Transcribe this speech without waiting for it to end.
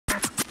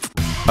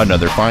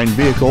Another fine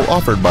vehicle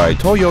offered by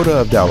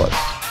Toyota of Dallas.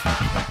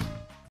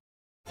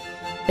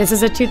 This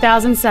is a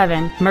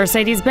 2007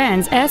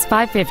 Mercedes-Benz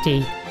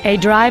S550, a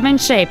drive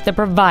and shape that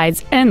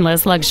provides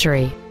endless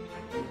luxury.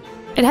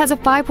 It has a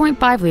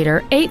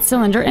 5.5-liter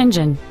 8-cylinder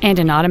engine and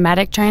an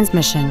automatic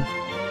transmission.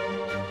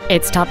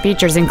 Its top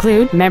features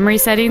include memory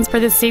settings for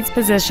the seat's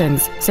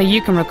positions, so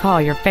you can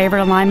recall your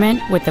favorite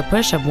alignment with the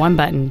push of one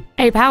button,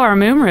 a power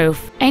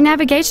moonroof, a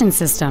navigation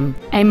system,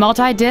 a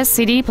multi-disc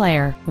CD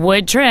player,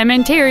 wood trim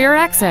interior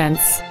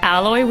accents,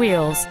 alloy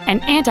wheels, an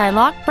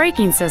anti-lock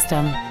braking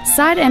system,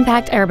 side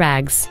impact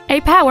airbags,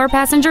 a power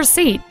passenger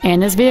seat,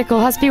 and this vehicle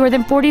has fewer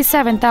than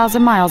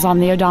 47,000 miles on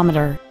the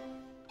odometer.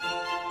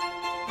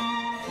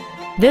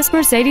 This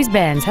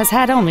Mercedes-Benz has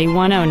had only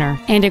one owner,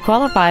 and it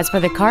qualifies for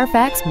the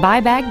Carfax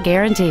buyback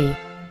guarantee.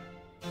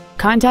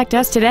 Contact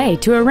us today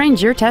to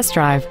arrange your test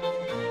drive.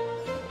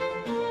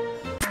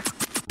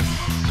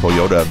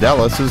 Toyota of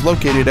Dallas is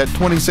located at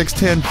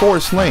 2610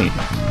 Forest Lane.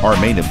 Our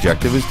main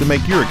objective is to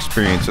make your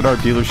experience at our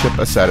dealership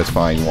a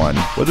satisfying one,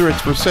 whether it's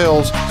for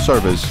sales,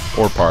 service,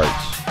 or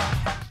parts.